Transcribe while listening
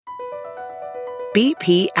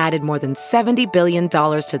BP added more than $70 billion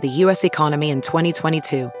to the U.S. economy in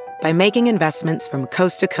 2022 by making investments from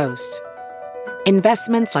coast to coast.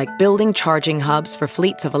 Investments like building charging hubs for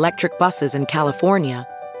fleets of electric buses in California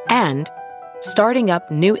and starting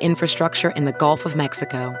up new infrastructure in the Gulf of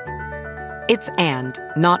Mexico. It's and,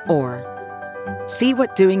 not or. See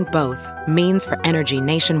what doing both means for energy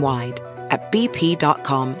nationwide at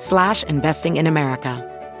bp.com/investing in America.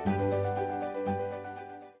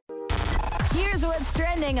 Here's what's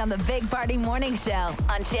trending on the Big Party Morning Show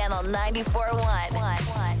on Channel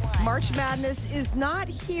 94.1. March Madness is not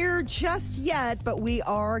here just yet, but we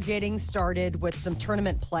are getting started with some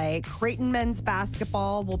tournament play. Creighton men's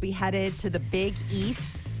basketball will be headed to the Big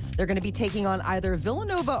East. They're going to be taking on either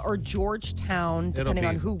Villanova or Georgetown, depending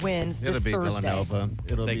on who wins this Thursday. Villanova.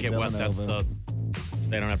 It'll be Villanova.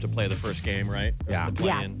 They don't have to play the first game, right? Yeah.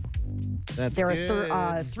 They're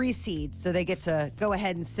a 3 seeds, so they get to go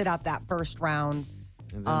ahead and sit out that first round.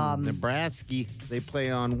 And then Nebraska, they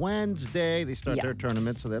play on Wednesday. They start their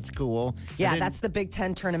tournament, so that's cool. Yeah, that's the Big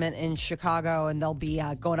Ten tournament in Chicago, and they'll be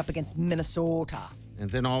going up against Minnesota. And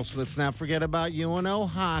then also, let's not forget about UNO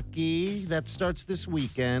hockey. That starts this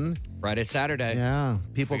weekend. Friday, Saturday. Yeah,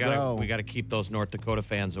 people go. We got to keep those North Dakota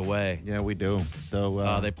fans away. Yeah, we do.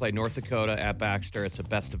 So they play North Dakota at Baxter. It's a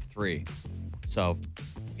best of 3. So,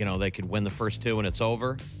 they can win the first 2 and it's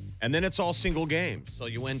over. And then it's all single games. So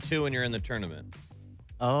you win 2 and you're in the tournament.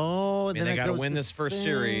 Oh, then they got to win this first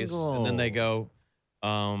series, and then they go.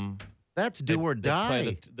 That's do or die.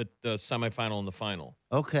 They play the semifinal and the final.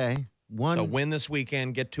 Okay, So win this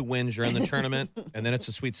weekend, get 2 wins, you're in the tournament, and then it's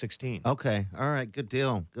a Sweet 16. Okay, all right, good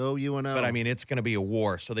deal. Go UNO. But it's going to be a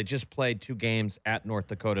war. So they just played 2 games at North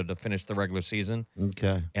Dakota to finish the regular season.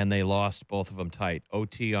 Okay, and they lost both of them tight.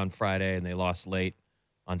 OT on Friday, and they lost late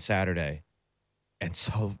on Saturday, and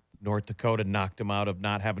so North Dakota knocked them out of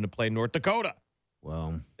not having to play North Dakota.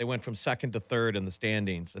 Well, they went from 2nd to 3rd in the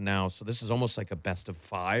standings, and now, so this is almost like a best of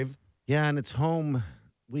 5. Yeah, and it's home.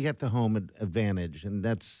 We got the home advantage, and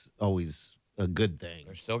that's always a good thing.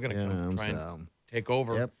 They're still going to try and take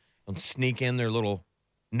over and sneak in their little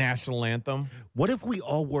national anthem. What if we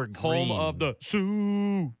all wore green? Home of the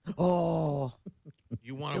Sioux. Oh.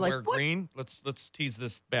 You want to wear green? Let's tease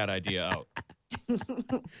this bad idea out.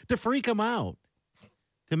 To freak them out.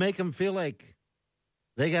 To make them feel like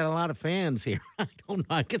they got a lot of fans here. I don't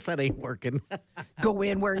know. I guess that ain't working. Go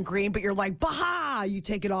in wearing green, but you're like, baha! You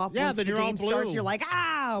take it off. Yeah, once then the you're all game blue. starts, you're like,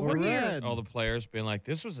 we're here. All the players being like,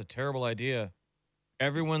 this was a terrible idea.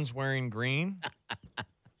 Everyone's wearing green.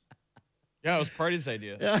 Yeah, it was Party's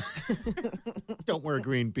idea. Yeah. Don't wear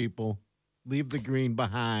green, people. Leave the green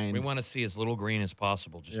behind. We want to see as little green as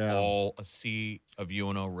possible. Just all a sea of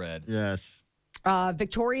UNO red. Yes.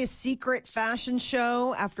 Victoria's Secret fashion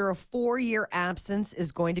show, after a 4-year absence,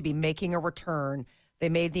 is going to be making a return. They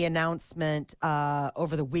made the announcement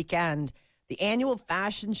over the weekend. The annual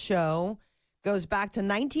fashion show goes back to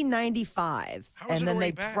 1995, and then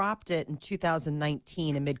they dropped it in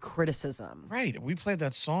 2019 amid criticism. Right. We played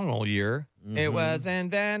that song all year. Mm-hmm. It was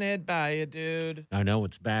invented by a dude. I know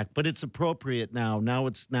it's back, but it's appropriate now. Now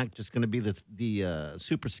it's not just going to be the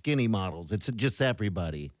super skinny models. It's just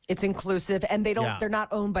everybody. It's inclusive, and they're not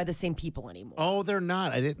owned by the same people anymore. Oh, they're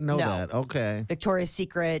not. I didn't know that. Okay. Victoria's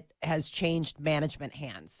Secret has changed management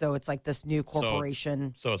hands, so it's like this new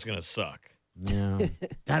corporation. So it's going to suck. Yeah.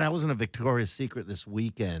 God, I was in a Victoria's Secret this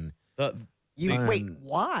weekend. Wait,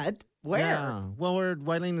 what? Where? Yeah. Well,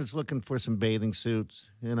 Wileen is looking for some bathing suits,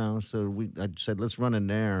 so I said, let's run in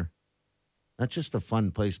there. That's just a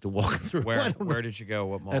fun place to walk through. Where did you go?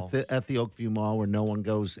 What mall? At the Oakview Mall, where no one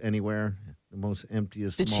goes anywhere. The most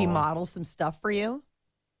emptiest Did mall. she model some stuff for you?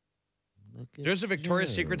 There's a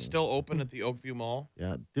Victoria's Secret still open at the Oakview Mall?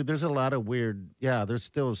 Yeah. Dude, there's a lot of weird... Yeah, there's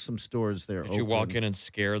still some stores there Did you walk in and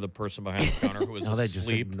scare the person behind the counter who was asleep? They just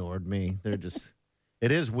ignored me. They're just...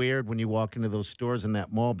 It is weird when you walk into those stores in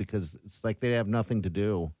that mall because it's like they have nothing to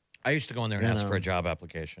do. I used to go in there and ask for a job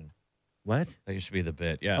application. What? That used to be the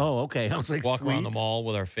bit, yeah. Oh, okay. I was like, walk around the mall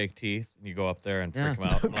with our fake teeth, and you go up there and freak them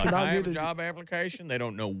out. I'm like, I have a job application. They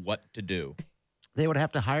don't know what to do. They would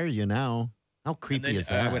have to hire you now. How creepy is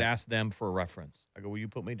that? I would ask them for a reference. I go, will you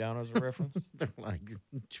put me down as a reference? They're like,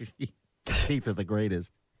 teeth are the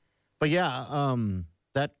greatest. But yeah,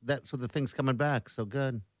 so the thing's coming back. So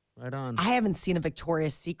good. Right on. I haven't seen a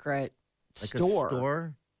Victoria's Secret store. A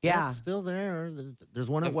store? Yeah. It's still there. There's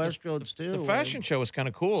one at Westroads, too. The fashion show was kind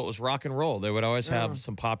of cool. It was rock and roll. They would always have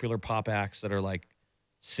some popular pop acts that are like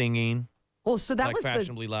singing. Well, so that like was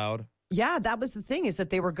fashionably loud. Yeah, that was the thing, is that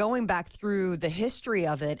they were going back through the history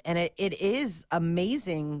of it, and it is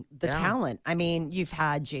amazing, the talent. I mean, you've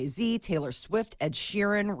had Jay-Z, Taylor Swift, Ed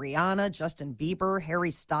Sheeran, Rihanna, Justin Bieber,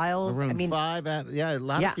 Harry Styles. Maroon I mean, 5, a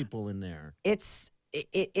lot of people in there.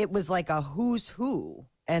 it was like a who's who.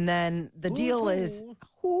 And then the deal is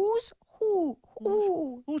who's who.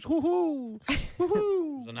 Who's who?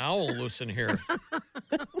 There's an owl loose in here.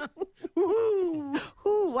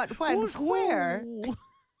 Who, what, when, Who's where?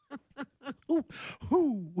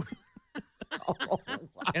 Who?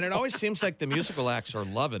 And it always seems like the musical acts are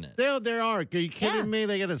loving it. They are. Are you kidding me?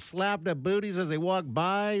 They got to slap their booties as they walk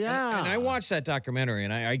by. Yeah. And I watched that documentary,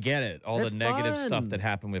 and I get it. All It's the negative fun. stuff that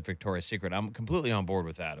happened with Victoria's Secret. I'm completely on board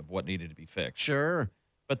with that, of what needed to be fixed. Sure.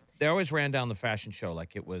 But they always ran down the fashion show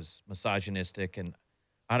like it was misogynistic. And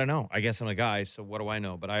I don't know. I guess I'm a guy, so what do I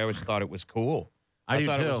know? But I always thought it was cool. I do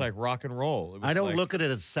thought it too. was like rock and roll. It was I don't like- look at it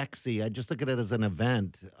as sexy. I just look at it as an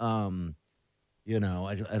event. You know,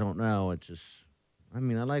 I don't know. It's just, I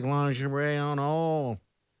mean, I like lingerie on all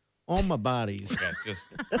my bodies. Yeah, just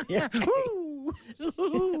Yeah. Ooh.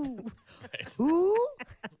 Who?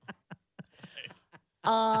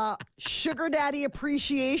 Sugar Daddy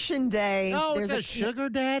Appreciation Day. Oh, There's it's a sugar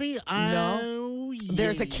daddy? No.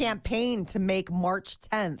 There's a yeah. campaign to make March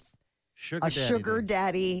 10th Sugar a daddy Sugar day.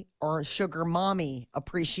 Daddy or Sugar Mommy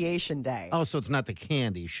Appreciation Day. Oh, so it's not the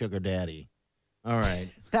candy, sugar daddy. All right.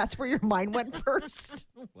 That's where your mind went first.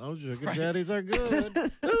 Well, sugar daddies are good.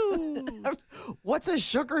 Ooh. What's a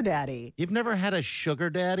Sugar Daddy? You've never had a sugar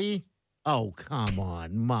daddy? Oh, come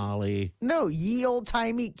on, Molly. No, ye old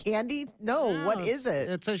timey candy? No, what No, is it?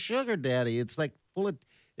 It's a sugar daddy. It's like full of,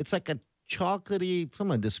 it's like a chocolatey,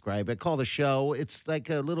 someone describe it, call the show. It's like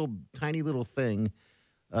a little, tiny little thing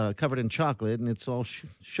covered in chocolate, and it's all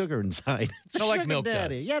sugar inside. It's So a like sugar Milk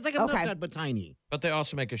daddy. Duds. Yeah, it's like a Okay. milk dud, but tiny. But they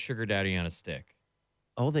also make a sugar daddy on a stick.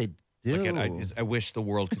 Oh, they do. Like I wish the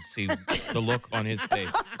world could see the look on his face.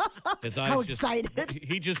 His eyes How just, excited.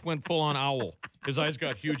 He just went full on owl. His eyes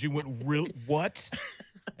got huge. He went real. What?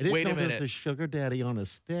 I didn't Wait a know there's minute. a sugar daddy on a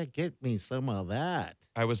stick. Get me some of that.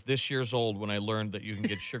 I was this years old when I learned that you can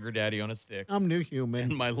get sugar daddy on a stick. I'm new And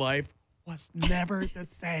human. my life was never the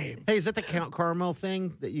same. Hey, is that the Count Caramel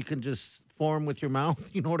thing that you can just form with your mouth?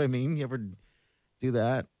 You know what I mean? You ever do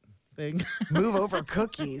that thing? Move over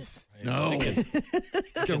cookies. No. It's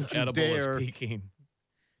Don't you edible dare. as peking.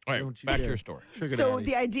 All right, Don't you back to dare. your story. Sugar So daddy.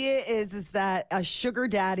 the idea is that a Sugar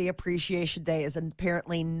Daddy Appreciation Day is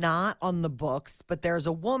apparently not on the books, but there's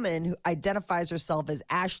a woman who identifies herself as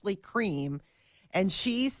Ashley Cream, and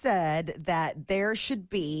she said that there should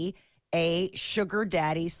be a Sugar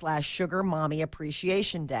Daddy / Sugar Mommy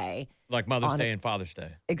Appreciation Day. Like Mother's On Day and Father's Day.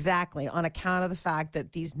 Exactly, on account of the fact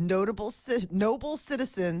that these noble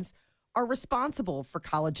citizens are responsible for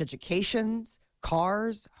college educations,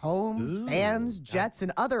 cars, homes, Ooh. fans, jets,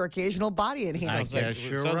 and other occasional body enhancements. guess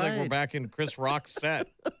you're sounds like we're right. back in Chris Rock's set.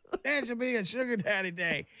 There should be a sugar daddy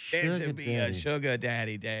day. There Sugar should be daddy. a sugar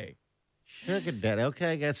daddy day. Sugar daddy.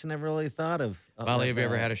 Okay, I guess I never really thought of Molly, have you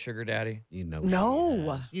ever that. had a sugar daddy? You know, No. she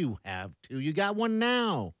has. You have to. You got one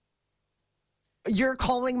now. You're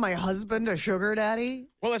calling my husband a sugar daddy?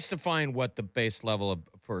 Well, let's define what the base level of,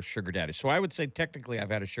 for sugar daddy. So I would say technically I've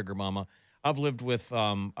had a sugar mama. I've lived with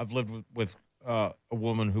a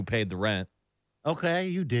woman who paid the rent. Okay,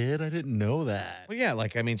 you did. I didn't know that. Well, yeah,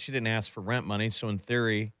 like I mean, she didn't ask for rent money, so in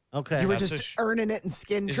theory, Okay, You were That's just a sh- earning it in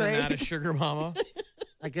skin isn't that a trade. sugar mama?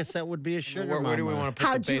 I guess that would be a sugar where do we mama. want to put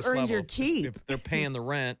How'd the you base earn level? your keep? If they're paying the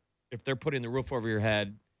rent, if they're putting the roof over your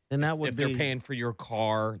head, And that would if be they're paying for your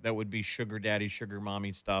car, that would be sugar daddy, sugar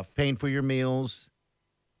mommy stuff. paying for your meals.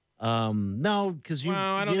 No, because you,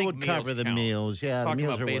 Well, I don't you think would meals cover the count. meals. Yeah, the Talking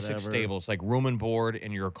meals about or basic whatever. staples like room and board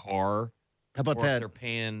in your car, How about or if that? they're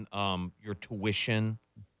paying your tuition,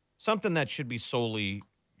 something that should be solely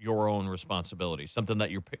your own responsibility. Something that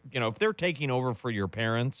if they're taking over for your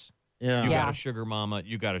parents, Yeah. you Yeah. got a sugar mama,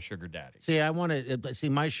 you got a sugar daddy. See, I want to see.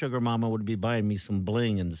 My sugar mama would be buying me some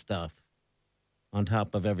bling and stuff, on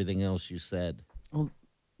top of everything else you said.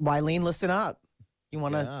 Wileen, listen up. You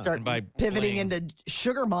want to Yeah. start And by pivoting bling- into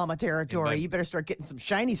sugar mama territory. by- You better start getting some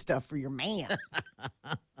shiny stuff for your man.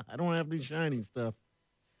 I don't have any shiny stuff.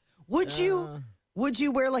 Would you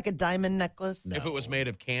wear like a diamond necklace? If it was made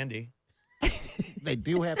of candy, They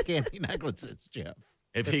do have candy necklaces, Jeff.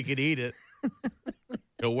 if he could eat it,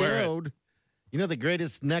 he'll wear it. Dude, you know the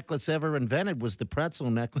greatest necklace ever invented was the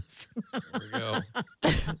pretzel necklace. There we go.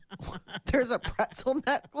 There's a pretzel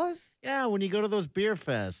necklace? Yeah, when you go to those beer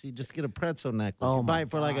fests, you just get a pretzel necklace. Oh, you buy my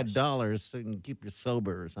it for like gosh. $1 so you can keep you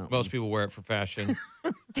sober or something. Most people wear it for fashion.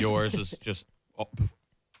 Yours is just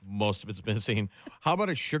most of it's missing. How about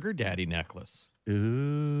a sugar daddy necklace?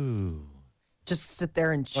 Ooh. Just sit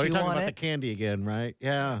there and Oh, chew you're talking on about the it. candy again, right?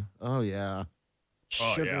 Yeah. Oh, yeah.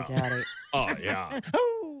 Oh, Sugar yeah. daddy. Oh, yeah.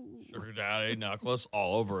 Sugar daddy necklace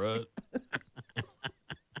all over it.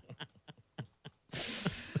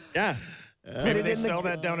 Yeah. Maybe they sell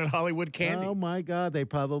that down at Hollywood Candy. Oh, my God. They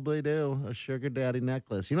probably do. A sugar daddy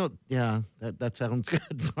necklace. Yeah, that sounds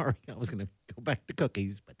good. Sorry. I was going to go back to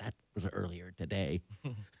cookies, but that was earlier today.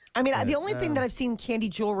 I mean, the only thing that I've seen candy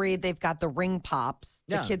jewelry, they've got the ring pops.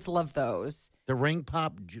 Yeah. The kids love those. The ring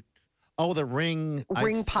pop. Oh, the ring.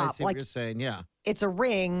 Ring I pop, see like- what you're saying. Yeah. It's a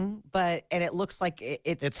ring, and it looks like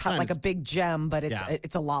it's It's cut kind like a of- big gem, but Yeah.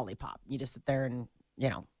 it's a lollipop. You just sit there and,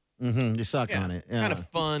 Mm-hmm. You suck Yeah, on it. Yeah. kind of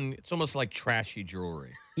fun. It's almost like trashy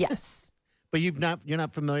jewelry. yes. But you're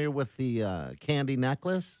not familiar with the candy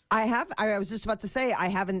necklace? I have. I was just about to say I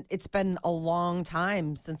haven't. It's been a long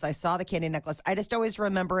time since I saw the candy necklace. I just always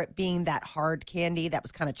remember it being that hard candy that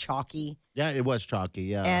was kind of chalky, Yeah, it was chalky.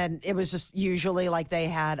 Yeah. and it was just usually like they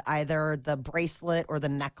had either the bracelet or the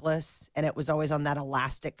necklace, and it was always on that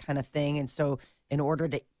elastic kind of thing. And so, in order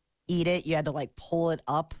to eat it, you had to like pull it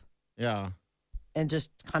up yeah. and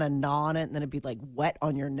just kind of gnaw on it, and then it'd be like wet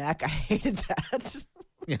on your neck. I hated that.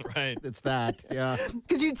 Yeah. Right. It's that. Yeah.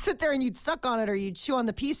 Because you'd sit there and you'd suck on it or you'd chew on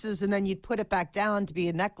the pieces and then you'd put it back down to be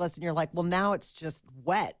a necklace and you're like, well, now it's just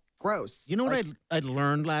wet. Gross. You know what Like, I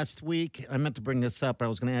learned last week? I meant to bring this up. I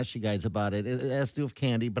was going to ask you guys about it. It has to do with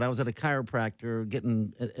candy, but I was at a chiropractor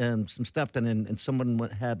getting some stuff done, and someone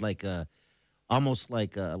had like almost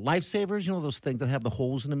like lifesavers, those things that have the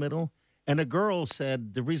holes in the middle. And a girl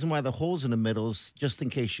said the reason why the holes in the middle is just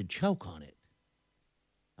in case you choke on it.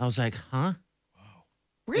 I was like, huh?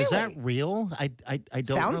 Really? Is that real? I don't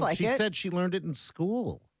Sounds know. like She it. said she learned it in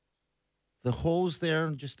school. The holes there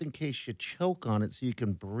just in case you choke on it so you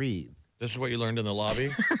can breathe. This is what you learned in the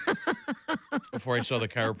lobby before I saw the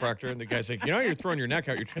chiropractor. And the guy's like, you're throwing your neck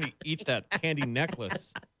out. You're trying to eat that candy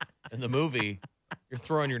necklace in the movie. You're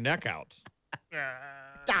throwing your neck out.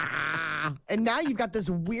 Ah. And now you've got this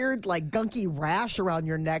weird, like, gunky rash around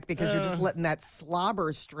your neck because you're just letting that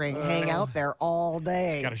slobber string hang out there all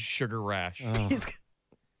day. Got a sugar rash. He's-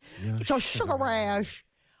 It's a sugar rash.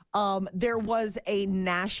 There was a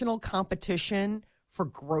national competition for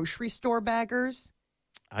grocery store baggers.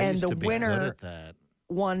 I And used the to be winner- good at that.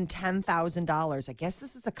 Won $10,000. I guess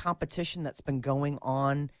this is a competition that's been going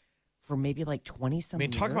on for maybe like 20 I some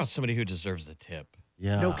mean, years. talk about somebody who deserves the tip.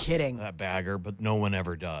 Yeah. No kidding. That bagger, but no one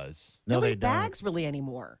ever does. No, Nobody they don't. bags really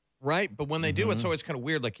anymore. Right? But when they do, it's always kind of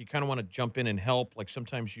weird. Like, you kind of want to jump in and help. Like,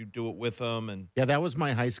 sometimes you do it with them. And Yeah, that was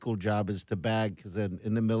my high school job, is to bag, because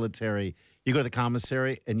in the military, you go to the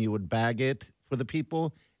commissary and you would bag it for the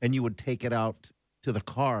people, and you would take it out to the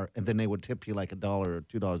car, and then they would tip you like $1 or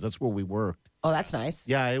 $2. That's where we worked. Oh, that's nice.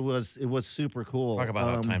 Yeah, it was super cool. talk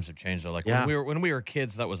about how times have changed, though. Like, yeah. when we were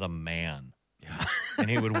kids, that was a man. Yeah. And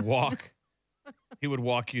he would walk. He would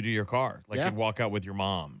walk you to your car. Like, Yeah. he'd walk out with your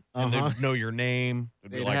mom. And Uh-huh. they'd know your name.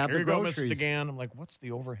 They'd be They'd like, have here the you go, Mr. groceries. DeGan. I'm like, what's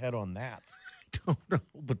the overhead on that? I don't know,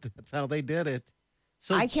 but that's how they did it.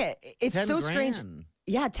 So I can't. It's 10 so strange. grand.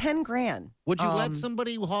 Yeah, 10 grand. Would you let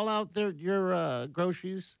somebody haul out your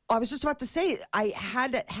groceries? I was just about to say, I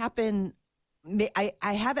had it happen. I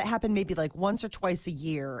have it happen maybe like once or twice a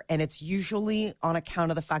year, and it's usually on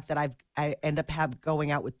account of the fact that I end up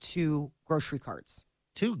going out with 2 grocery carts.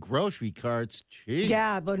 2 grocery carts. Jeez.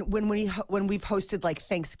 Yeah, but when we've hosted like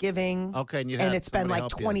Thanksgiving, Okay, and you and had it's been somebody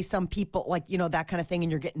like help you. 20 some people, like that kind of thing,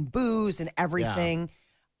 and you're getting booze and everything,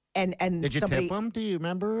 and Did you somebody. tip them? Do you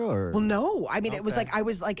remember? Or Well, no. I mean, it was Okay. like I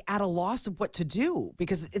was like at a loss of what to do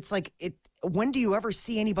because it's like when do you ever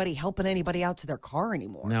see anybody helping anybody out to their car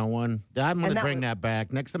anymore? no one. I'm going And to that bring was- that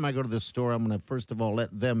back. Next time I go to the store, I'm going to first of all let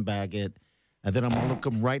them bag it, and then I'm going to look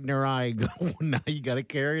them right in their eye and go, now you got to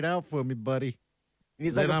carry it out for me, buddy.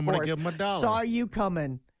 He's Then like, I'm of gonna course, give him $1. saw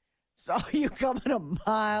you coming a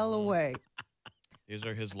mile away. These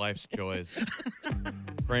are his life's joys.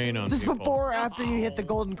 Preying on This is people. before or after you hit the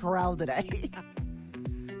Golden Corral today.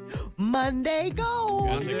 Monday go.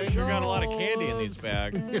 Guys, we sure got a lot of candy in these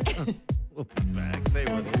bags. We'll put back. Stay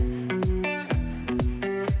with it.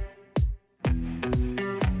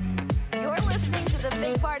 You're listening to the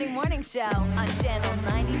Big Party Morning Show on Channel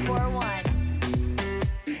 94.1.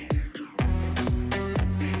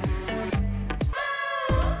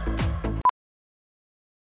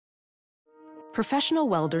 Professional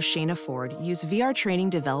welder Shayna Ford used VR training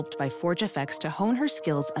developed by ForgeFX to hone her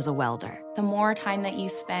skills as a welder. The more time that you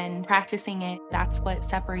spend practicing it, that's what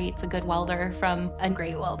separates a good welder from a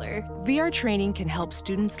great welder. VR training can help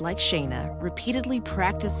students like Shayna repeatedly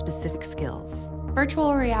practice specific skills.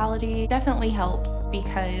 Virtual reality definitely helps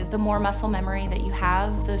because the more muscle memory that you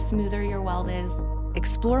have, the smoother your weld is.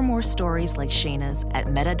 Explore more stories like Shayna's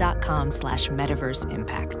at meta.com/metaverse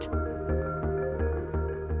impact.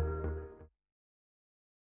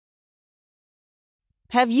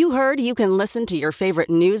 Have you heard you can listen to your favorite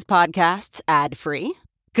news podcasts ad-free?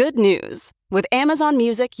 Good news. With Amazon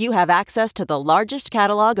Music, you have access to the largest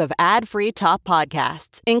catalog of ad-free top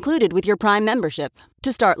podcasts included with your Prime membership.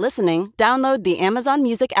 To start listening, download the Amazon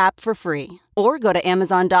Music app for free or go to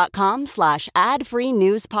amazon.com/ad-free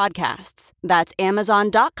news podcasts. That's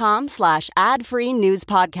amazon.com/ad-free news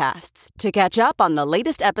podcasts to catch up on the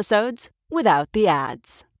latest episodes without the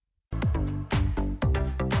ads.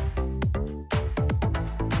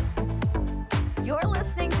 You're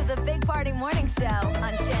listening to the Big Party Morning Show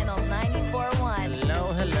on Channel 94.1.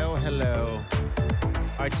 Hello.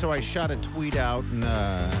 All right, so I shot a tweet out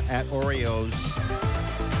at Oreos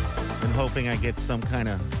and hoping I get some kind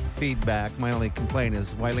of feedback. My only complaint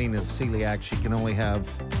is Wileen is celiac. She can only have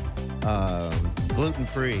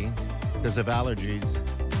gluten-free because of allergies.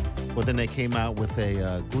 But then they came out with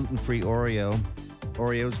a gluten-free Oreo.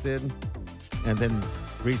 Oreos did. And then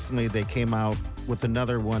recently they came out with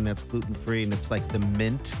another one that's gluten-free, and it's like the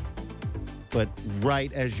mint. But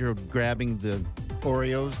right as you're grabbing the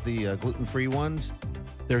Oreos, the gluten-free ones,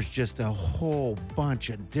 there's just a whole bunch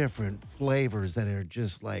of different flavors that are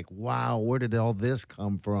just like, wow, where did all this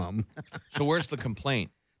come from? So where's the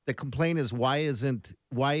complaint? The complaint is why isn't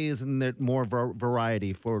there more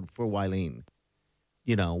variety for Wileen?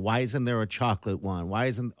 You know, why isn't there a chocolate one? Why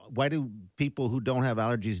do people who don't have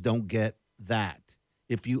allergies don't get that?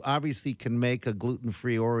 If you obviously can make a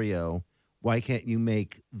gluten-free Oreo, why can't you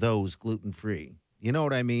make those gluten-free? You know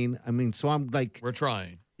what I mean? So I'm like... We're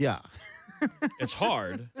trying. Yeah. It's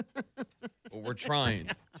hard, but we're trying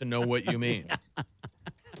to know what you mean.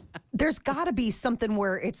 There's got to be something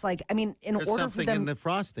where it's like, There's order for something them... in the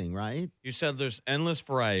frosting, right? You said there's endless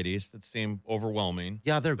varieties that seem overwhelming.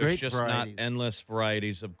 Yeah, they're great There's just varieties. not endless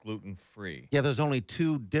varieties of gluten-free. Yeah, there's only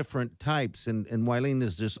 2 different types, and Wileen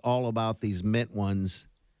is just all about these mint ones,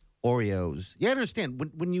 Oreos. Yeah, I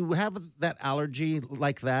understand. When you have that allergy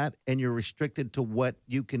like that and you're restricted to what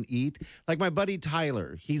you can eat, like my buddy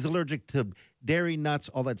Tyler, he's allergic to dairy, nuts,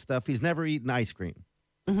 all that stuff. He's never eaten ice cream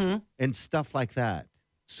and stuff like that.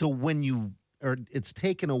 So when it's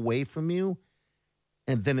taken away from you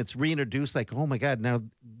and then it's reintroduced, like, oh my God,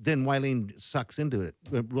 then Wileen sucks into it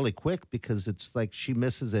really quick because it's like she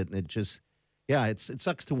misses it and it just, yeah, it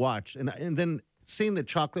sucks to watch. And then seeing the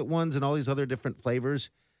chocolate ones and all these other different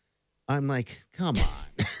flavors, I'm like, come on.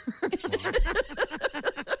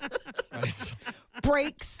 Right.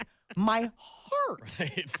 breaks my heart.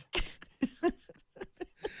 Right.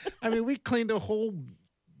 We cleaned a whole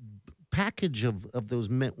package of those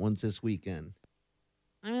mint ones this weekend.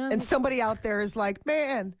 And somebody out there is like,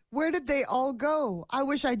 man, where did they all go? I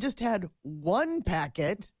wish I just had one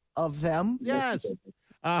packet of them. Yes.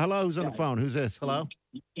 Hello, who's on the phone? Who's this? Hello?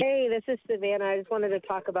 Hey, this is Savannah. I just wanted to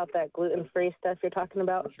talk about that gluten-free stuff you're talking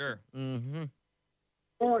about. Sure. Mm-hmm.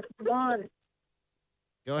 Oh, come on.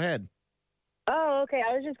 Go ahead. Oh, okay.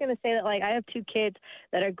 I was just going to say that, I have 2 kids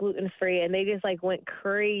that are gluten-free, and they just, went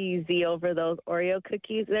crazy over those Oreo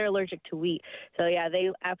cookies. They're allergic to wheat. So, yeah,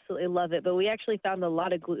 they absolutely love it. But we actually found a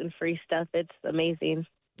lot of gluten-free stuff. It's amazing.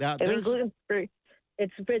 Yeah, gluten-free.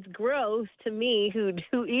 It's gross to me who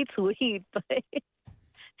eats wheat, but...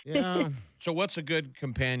 Yeah. So what's a good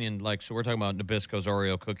companion? So we're talking about Nabisco's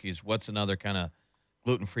Oreo cookies. What's another kind of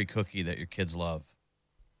gluten-free cookie that your kids love?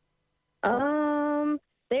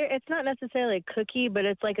 It's not necessarily a cookie, but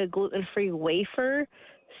it's like a gluten-free wafer.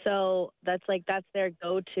 So that's their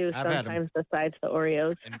go-to sometimes besides the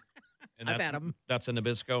Oreos. And I've had 'em. That's a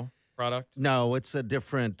Nabisco product? No, it's a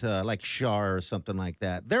different, like Char or something like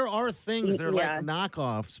that. There are things that are like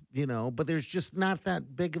knockoffs, but there's just not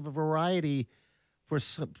that big of a variety for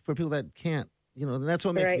people that can't, and that's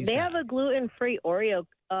what makes me sad. They have a gluten-free Oreo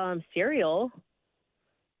cereal.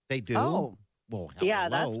 They do? Oh. Well, yeah,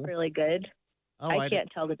 that's really good. Oh, I can't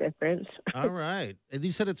tell the difference. All right. And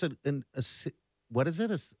you said it's what is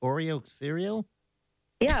it? A Oreo cereal?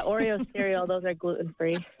 Yeah, Oreo cereal. Those are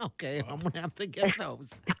gluten-free. Okay, I'm going to have to get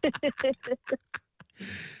those.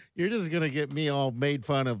 You're just going to get me all made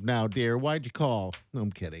fun of now, dear. Why'd you call? No,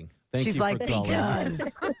 I'm kidding. Thank She's you like, for calling.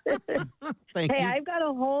 because. Thank Hey, you. I've got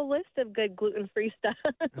a whole list of good gluten-free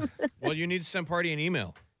stuff. Well, you need to send Party an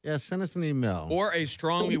email. Yeah, send us an email. Or a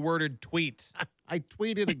strongly worded tweet I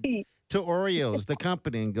tweeted to Oreos, the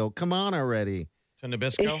company, and go, come on already. To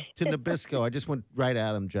Nabisco? To Nabisco. I just went right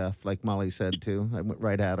at him, Jeff, like Molly said, too. I went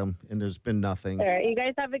right at him, and there's been nothing. All right, you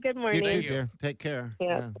guys have a good morning. You too, dear. Take care.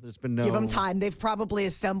 Yeah. There's been no... Give them time. They've probably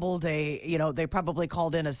assembled they probably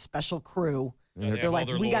called in a special crew. Yeah, They're like,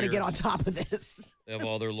 we got to get lawyers. on top of this. They have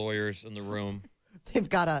all their lawyers in the room. They've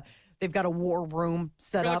got a war room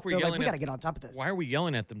set I feel up. we're They're like, yelling we at- got to get on top of this. Why are we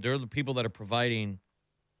yelling at them? They're the people that are providing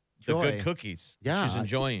the Joy. good cookies. that Yeah. she's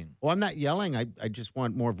enjoying. Well, I'm not yelling. I just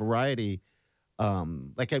want more variety.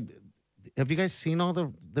 Have you guys seen all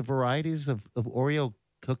the varieties of Oreo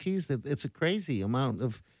cookies? It's a crazy amount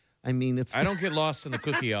of. I mean, it's. I don't get lost in the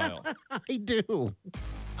cookie aisle. I do.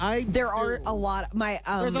 There are a lot.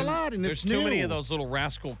 There's a lot, and There's it's too new. many of those little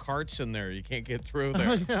rascal carts in there. You can't get through there.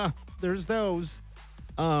 Oh, yeah, there's those.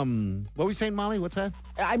 What were we saying, Molly? What's that?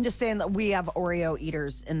 I'm just saying that we have Oreo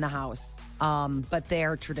eaters in the house, but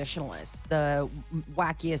they're traditionalists. The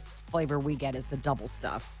wackiest flavor we get is the double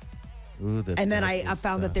stuff. Ooh, And then I double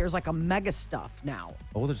found that stuff. there's like a mega stuff now.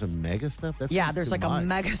 Oh, there's a mega stuff. That's Yeah, there's like a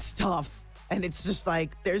mega stuff. And it's just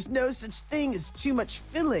like, there's no such thing as too much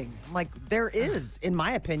filling. I'm like, there is, in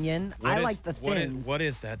my opinion. What I is- like the thins. What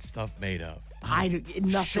is that stuff made of?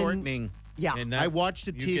 Nothing. shortening. Yeah. And I watched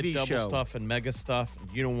a you TV get double show. stuff and mega stuff.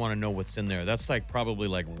 You don't want to know what's in there. That's like probably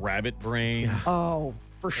like rabbit brains. Oh,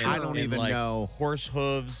 for sure. I don't and even like know. Horse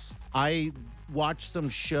hooves. I watched some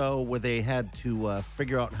show where they had to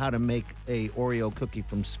figure out how to make a Oreo cookie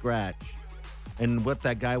from scratch. And what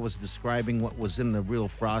that guy was describing, what was in the real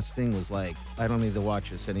frosting, was like, I don't need to watch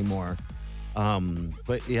this anymore.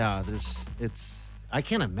 But yeah, I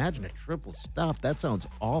can't imagine a triple stuff. That sounds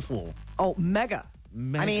awful. Oh, mega.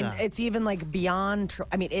 I mean, Mega. it's even like beyond.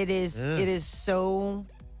 It is so.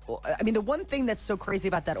 I mean, the one thing that's so crazy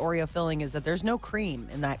about that Oreo filling is that there's no cream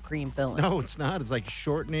in that cream filling. No, it's not. It's like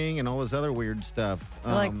shortening and all this other weird stuff.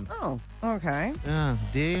 You're like, oh, okay.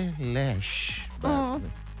 Delish. But-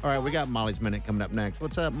 all right, we got Molly's Minute coming up next.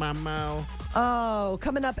 What's up, Mama? Oh,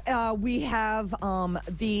 coming up, we have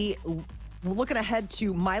we're looking ahead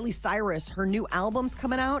to Miley Cyrus. Her new album's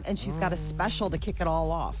coming out, and she's got a special to kick it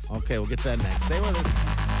all off. Okay, we'll get to that next. Stay with us.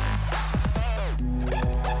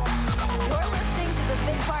 You're listening to the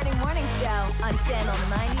Big Party Morning Show on Channel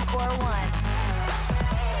 94.1.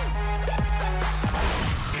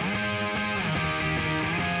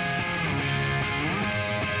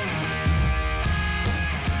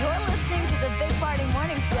 You're listening to the Big Party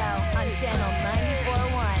Morning Show on Channel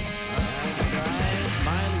 94.1.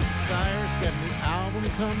 Miley Cyrus got a new album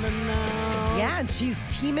coming out. Yeah, and she's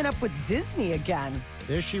teaming up with Disney again.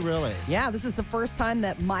 Is she really? Yeah, this is the first time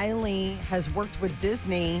that Miley has worked with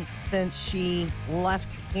Disney since she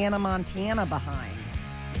left Hannah Montana behind.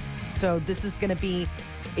 So this is going to be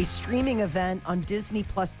a streaming event on Disney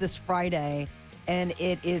Plus this Friday, and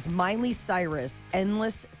it is Miley Cyrus,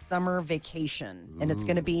 Endless Summer Vacation. And it's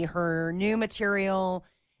going to be her new material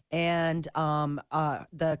and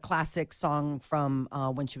the classic song from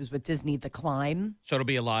when she was with Disney, The Climb. So it'll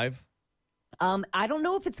be alive. I don't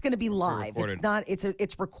know if it's going to be live. recorded. It's not.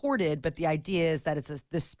 It's recorded, but the idea is that it's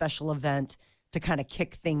this special event to kind of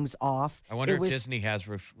kick things off. I wonder It if was- Disney has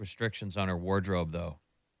restrictions on her wardrobe, though.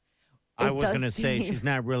 I It was does going to say seem- she's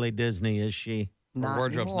not really Disney, is she? Her Not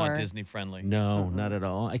wardrobe's anymore. not Disney friendly. No, not at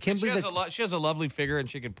all. I can't She believe has, that. she has a lovely figure and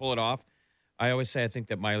she can pull it off. I always say I think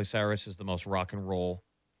that Miley Cyrus is the most rock and roll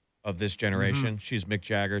of this generation. She's Mick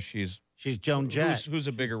Jagger. She's Joan Jett. who's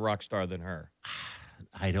a bigger rock star than her.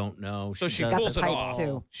 I don't know. So she got the pulls it pipes, off.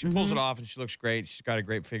 too. She pulls it off and she looks great. She's got a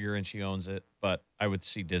great figure and she owns it. But I would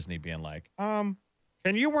see Disney being like, can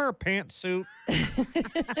you wear a pantsuit?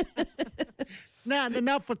 Not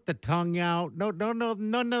enough with the tongue out. No,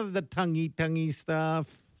 none of the tonguey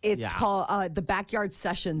stuff. It's Yeah. called The Backyard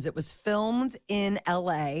Sessions. It was filmed in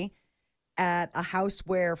L.A. at a house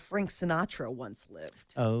where Frank Sinatra once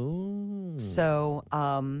lived. Oh. So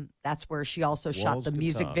that's where she also shot Walls the could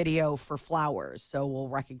music talk. video for Flowers. So we'll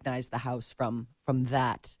recognize the house from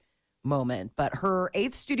that moment. But her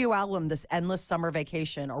 8th studio album, this Endless Summer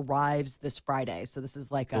Vacation, arrives this Friday. So this is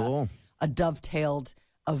like Cool. a dovetailed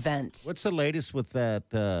event. What's the latest with that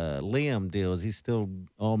Liam deal? Is he still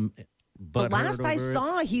The last I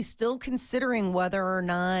saw, he's still considering whether or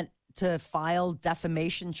not to file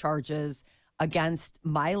defamation charges against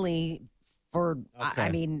Miley for, I Okay.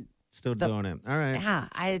 mean, Still doing it. All right. yeah,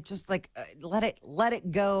 I just like let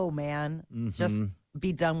it go, man. Just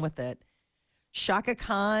be done with it. Shaka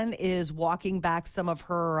Khan is walking back some of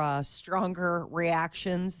her stronger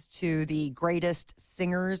reactions to the greatest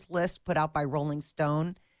singers list put out by Rolling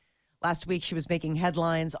Stone. Last week, she was making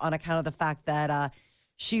headlines on account of the fact that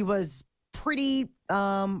she was pretty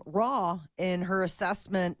raw in her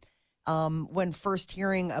assessment when first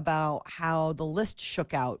hearing about how the list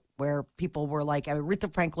shook out, where people were like,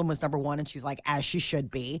 Aretha Franklin was number one, and she's like, as she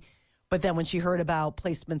should be. But then when she heard about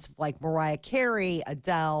placements of like Mariah Carey,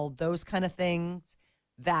 Adele, those kind of things,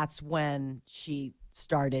 that's when she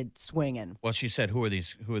started swinging. Well, she said, who are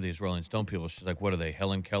these Rolling Stone people? She's like, what are they,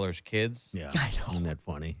 Helen Keller's kids? Yeah. I know. Isn't that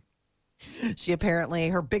funny? She apparently,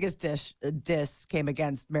 her biggest diss came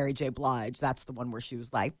against Mary J. Blige. That's the one where she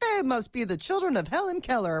was like, they must be the children of Helen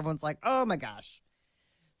Keller. Everyone's like, oh my gosh.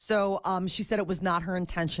 So she said it was not her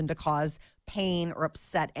intention to cause pain or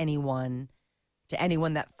upset anyone. To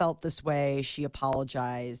anyone that felt this way, she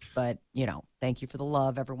apologized. But, thank you for the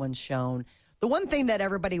love everyone's shown. The one thing that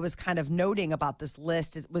everybody was kind of noting about this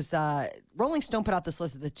list was Rolling Stone put out this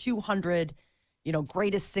list of the 200,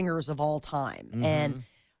 greatest singers of all time. Mm-hmm. And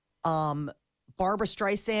Barbara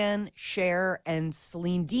Streisand, Cher, and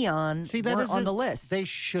Celine Dion weren't on the list. They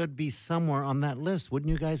should be somewhere on that list. Wouldn't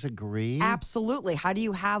you guys agree? Absolutely. How do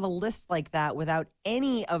you have a list like that without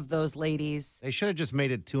any of those ladies They should have just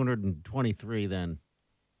made it 223 then.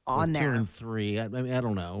 on there? 203. I mean, I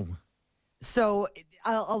don't know. So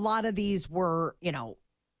a lot of these were,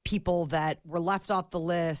 people that were left off the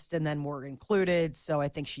list and then were included. So I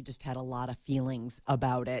think she just had a lot of feelings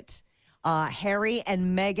about it. Harry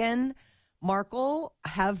and Meghan Markle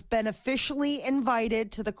have been officially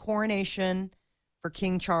invited to the coronation for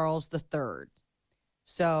King Charles III.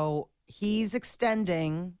 So he's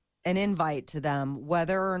extending an invite to them,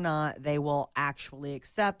 whether or not they will actually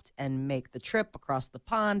accept and make the trip across the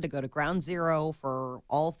pond to go to Ground Zero for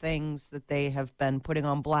all things that they have been putting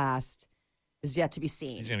on blast is yet to be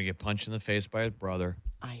seen. He's going to get punched in the face by his brother.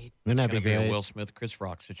 Wouldn't It's that going to be a great? Will Smith, Chris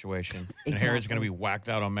Rock situation. And Exactly. Harry's going to be whacked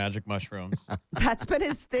out on magic mushrooms. That's been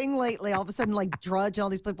his thing lately. All of a sudden, like Drudge and all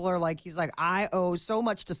these people are like, he's like, I owe so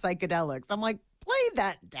much to psychedelics. I'm like, play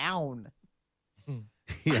that down.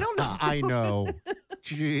 Yeah, don't know. I know.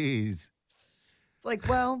 Jeez. It's like,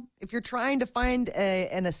 well, if you're trying to find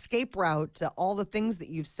an escape route to all the things that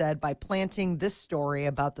you've said by planting this story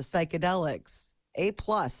about the psychedelics, A+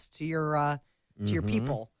 to your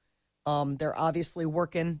people. They're obviously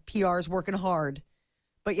working. PR's working hard.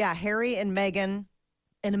 But yeah, Harry and Meghan,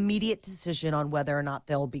 an immediate decision on whether or not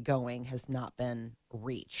they'll be going has not been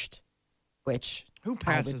reached. Which Who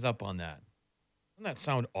passes up on that? Doesn't that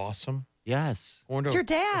sound awesome? Yes. Going to It's your a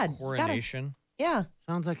dad. You gotta- coronation. yeah.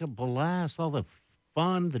 Sounds like a blast. All the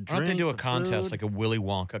fun, the Why don't drinks. they do a the contest, food. like a Willy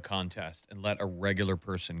Wonka contest, and let a regular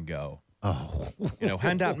person go? Oh.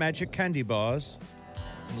 Hand out magic candy bars,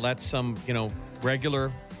 and let some,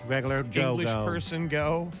 regular Joe English go. person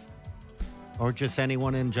go. Or just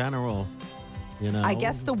anyone in general. I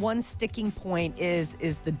guess the one sticking point is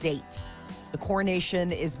the date. The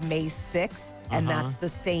coronation is May 6th, and that's the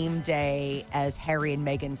same day as Harry and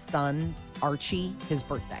Meghan's son, Archie, his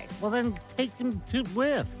birthday. Well, then take him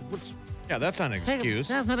with. Yeah, that's not an excuse.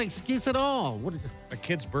 That's not an excuse at all. What, A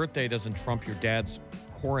kid's birthday doesn't trump your dad's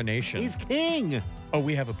coronation. he's king. Oh,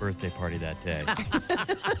 we have a birthday party that day.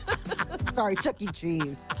 Sorry, Chuck E.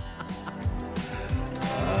 Cheese.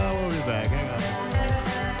 We'll be back. Hang on.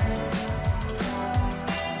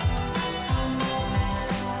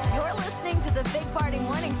 You're listening to the Big Party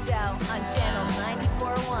Morning Show on Channel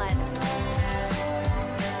 94.1.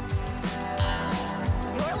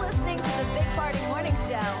 You're listening to the Big Party Morning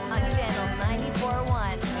Show on Channel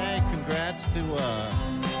 94.1. Hey, congrats to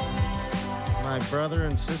my brother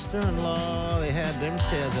and sister-in-law. They had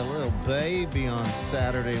themselves a little baby on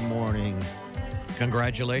Saturday morning.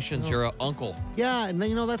 Congratulations, you're an uncle. Yeah, and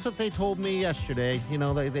that's what they told me yesterday.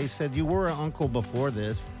 They said, you were an uncle before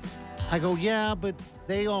this. I go, yeah, but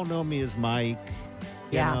they all know me as Mike.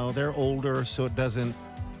 Yeah. They're older, so it doesn't,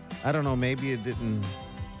 I don't know, maybe it didn't,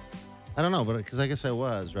 I don't know, but because I guess I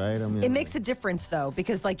was, right? I mean, It makes a difference, though,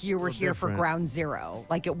 because, like, you were Well, here for different. Ground Zero.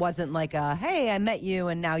 Like, it wasn't like hey, I met you,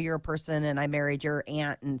 and now you're a person, and I married your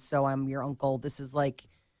aunt, and so I'm your uncle. This is like,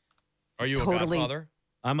 Are you Totally. a godfather?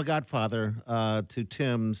 I'm a godfather to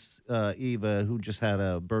Tim's Eva, who just had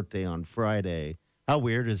a birthday on Friday. How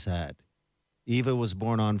weird is that? Eva was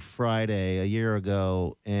born on Friday a year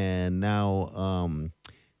ago, and now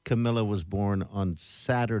Camilla was born on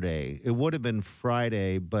Saturday. It would have been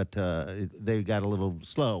Friday, but they got a little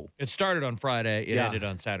slow. It started on Friday. It Yeah. ended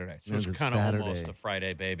on Saturday. So Ended it's kind of Saturday. almost a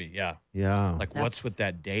Friday baby. Yeah. Yeah. Like, what's with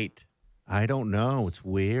that date? I don't know. It's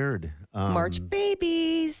weird. March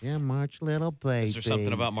babies. Yeah, March little baby. Is there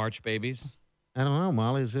something about March babies? I don't know,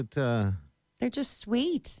 Molly. Is it? They're just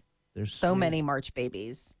sweet. There's So many March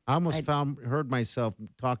babies. I almost heard myself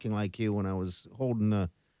talking like you when I was holding the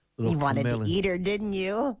You wanted chameleon. to eat her, didn't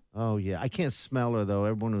you? Oh, yeah. I can't smell her, though.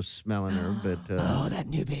 Everyone was smelling her, but Oh, that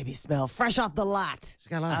new baby smell. Fresh off the lot. she's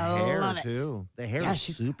got a lot of I hair, love it. too. The hair Yeah, is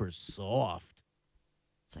she's- super soft.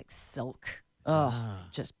 It's like silk. Oh,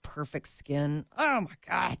 just perfect skin. Oh, my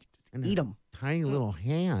God. Just And eat them. Tiny little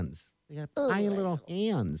hands. They got tiny little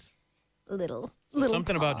hands. Little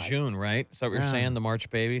Something about paws. June, right? Is that what you're Yeah. saying? The March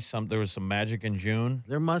baby. There was some magic in June.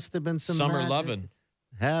 There must have been some Summer magic. loving,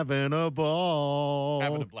 Having a ball.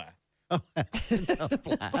 having a blast. Having a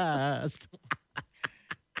blast.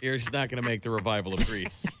 You're just not going to make the revival of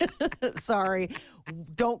Greece. Sorry.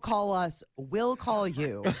 Don't call us. We'll call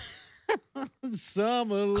you.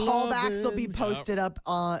 Summer Callbacks will be lovin'. posted up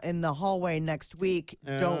in the hallway next week.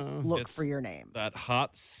 Don't look It's for your name. That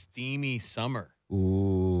hot, steamy summer.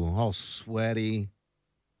 Ooh, all sweaty.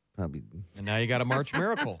 Probably. And now you got a March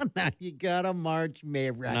miracle. Now you got a March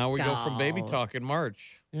miracle. Now we go from baby talk in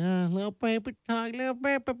March. Yeah, little baby talk, little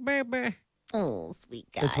baby. Oh, sweet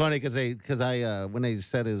guy. It's funny because I when they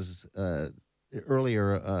said his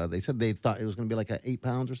earlier, they said they thought it was going to be like 8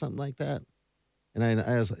 pounds or something like that, and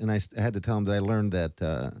I had to tell them that I learned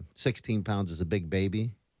that 16 pounds is a big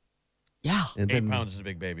baby. Yeah. And 8 pounds is a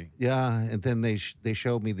big baby. Yeah, and then they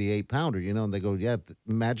showed me the 8-pounder, and they go, yeah,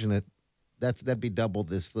 imagine it, that'd be double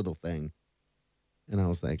this little thing, and I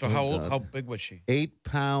was like, So oh, how old? God. How big was she? 8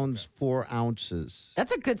 pounds 4 ounces.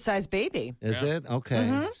 That's a good sized baby. Is Yeah. it okay?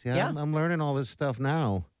 Mhm, See, yeah. I'm learning all this stuff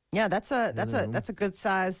now. Yeah, that's a good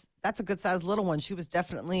size. That's a good size little one. She was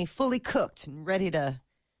definitely fully cooked and ready to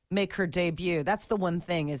make her debut. That's the one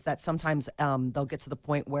thing is that sometimes they'll get to the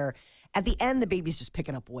point where at the end the baby's just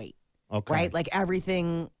picking up weight. Okay, Right? Like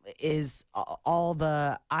everything is all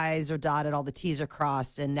the I's are dotted, all the T's are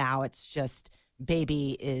crossed, and now it's just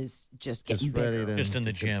baby is just getting ready bigger. to Just in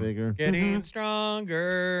the get gym. bigger. Getting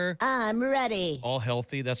stronger. I'm ready. All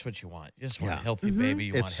healthy. That's what you want. You just want a Yeah. healthy baby.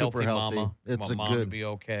 You It's want super healthy healthy. mama. You It's want a mom to good- be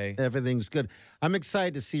okay. Everything's good. I'm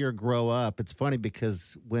excited to see her grow up. It's funny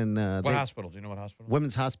because when What hospital? Do you know what hospital?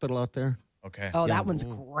 Women's Hospital out there. Okay. Oh, Yeah. that one's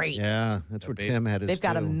great. Yeah, that's The where baby- Tim had his. They've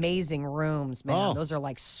got too. amazing rooms, man. Oh. Those are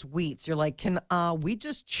like suites. You're like, can we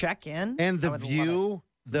just check in? And I the would love it. view,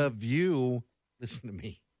 the view. Listen to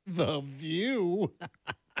me. The view.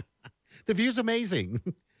 The view's amazing.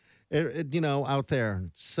 Out there.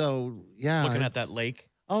 So yeah, Looking at that it's- lake.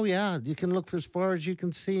 Oh yeah, you can look as far as you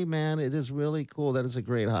can see, man. It is really cool. That is a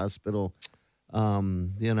great hospital.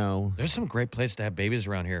 There's some great places to have babies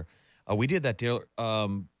around here. We did that deal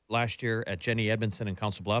last year at Jenny Edmondson in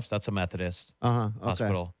Council Bluffs. That's a Methodist Okay.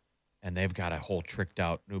 hospital. And they've got a whole tricked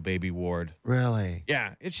out new baby ward. Really?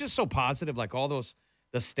 Yeah, it's just so positive. Like all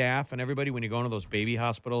the staff and everybody, when you go into those baby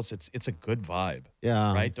hospitals, it's a good vibe,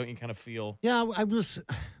 Yeah. right? Don't you kind of feel? Yeah, I was.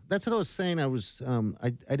 That's what I was saying. I was.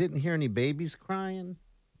 I didn't hear any babies crying,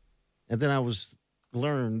 and then I was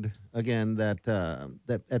learned again that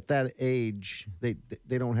that at that age they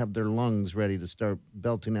don't have their lungs ready to start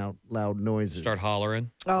belting out loud noises. Start hollering.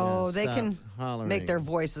 Oh, Yeah, they stop can hollering. make their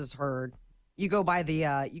voices heard. You go by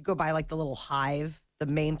like the little hive, the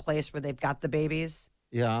main place where they've got the babies,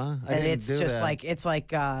 Yeah, I and didn't it's do just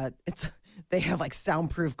that. it's they have like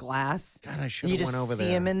soundproof glass. God, I should You have just went over see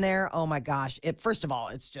there. them in there. Oh my gosh! First of all,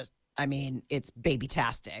 it's just. I mean, it's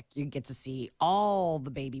baby-tastic. You get to see all the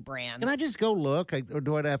baby brands. Can I just go look, or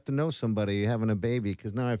do I have to know somebody having a baby?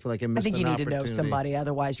 Because now I feel like I I missed think you an need to know opportunity. somebody.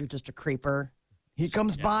 Otherwise, you're just a creeper. He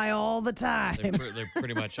comes by all the time. They're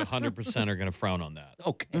pretty much 100% are going to frown on that.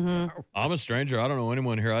 Okay. Mm-hmm. I'm a stranger. I don't know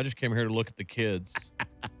anyone here. I just came here to look at the kids.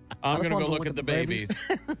 I'm just going to wanted go to look at the babies.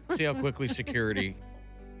 See how quickly security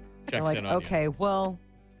They're checks like, in on okay, well,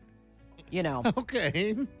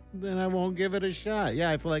 Okay, then I won't give it a shot.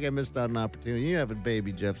 Yeah, I feel like I missed out on an opportunity. You have a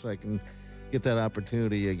baby, Jeff, so I can get that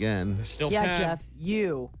opportunity again. you. There's still yeah, time. Jeff,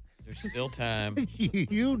 you. There's still time.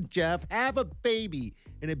 You, Jeff, have a baby,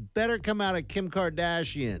 and it better come out of Kim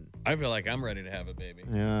Kardashian. I feel like I'm ready to have a baby.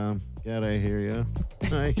 Yeah, God, I hear you.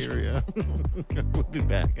 I hear you. We'll be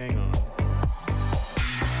back. Hang on.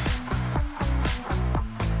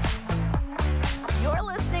 You're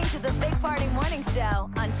listening to the Big Party Morning Show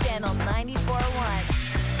on Channel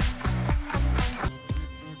 94.1.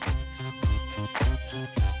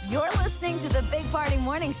 You're listening to the Big Party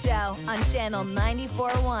Morning Show on Channel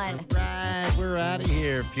 94.1. Right, we're out of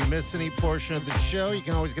here. If you miss any portion of the show, you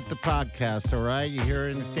can always get the podcast, all right? You hear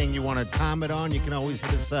anything you want to comment on, you can always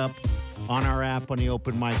hit us up on our app on the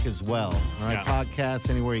open mic as well. All right, Yeah. podcasts,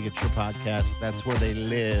 anywhere you get your podcast, that's where they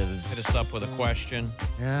live. Hit us up with a question,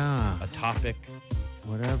 Yeah. a topic.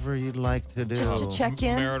 Whatever you'd like to do. Just to check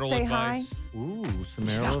in, Marital say advice. Ooh, some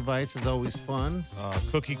marital advice is always fun.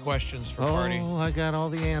 Cookie questions for party. Oh, I got all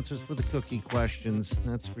the answers for the cookie questions.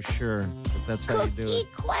 That's for sure. But that's how you do it.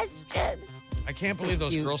 questions. I can't believe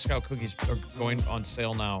those Girl Scout cookies are going on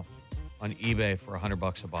sale now on eBay for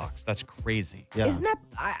 $100 a box. That's crazy. Yeah. Isn't that?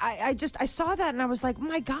 I saw that and I was like,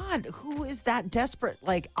 my God, who is that desperate?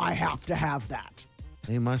 Like, I have to have that.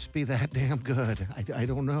 They must be that damn good. I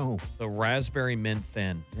don't know. The raspberry mint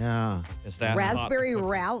thin. Yeah. Is that Raspberry not the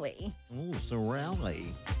cookie? Rally. Ooh, so rally.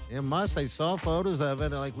 It must. I saw photos of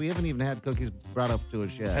it. Like, we haven't even had cookies brought up to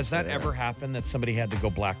us yet. Has that ever happened that somebody had to go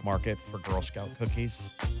black market for Girl Scout cookies?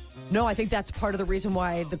 No, I think that's part of the reason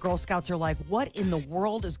why the Girl Scouts are like, what in the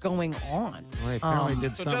world is going on? Well, they apparently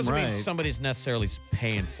did So it something doesn't right. mean somebody's necessarily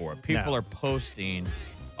paying for it. People No. are posting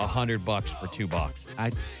 $100 for 2 boxes. I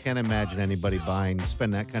just can't imagine anybody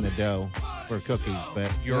spend that kind of dough for cookies.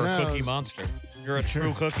 But You're who a cookie knows? monster. You're a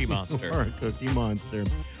true cookie monster. You're a cookie monster.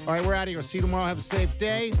 All right, we're out of here. See you tomorrow. Have a safe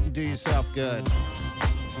day. Do yourself good.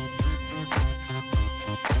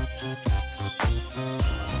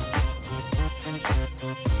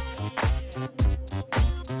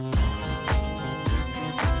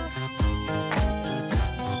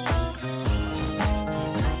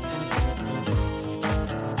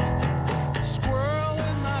 Squirrel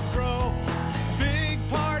in my fro, big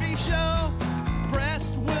party show.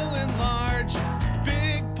 Breast will enlarge,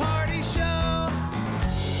 big party show.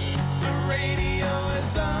 The radio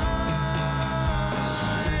is on.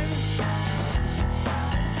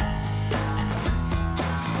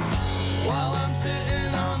 While I'm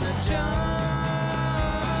sitting on the john.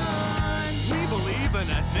 We believe in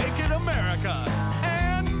a naked America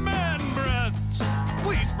and man breasts.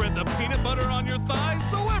 Please spread the peanut butter on your thighs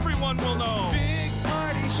so everyone will know. Big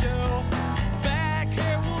party show. Back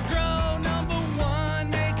hair will grow. Number one,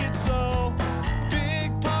 make it so. Big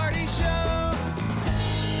party show.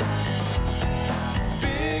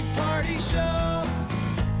 Big party show.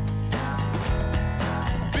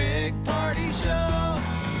 Big party show.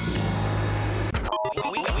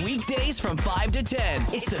 Weekdays from 5 to 10.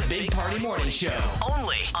 It's the Big Party Morning Show.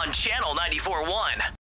 Only on Channel 94.1.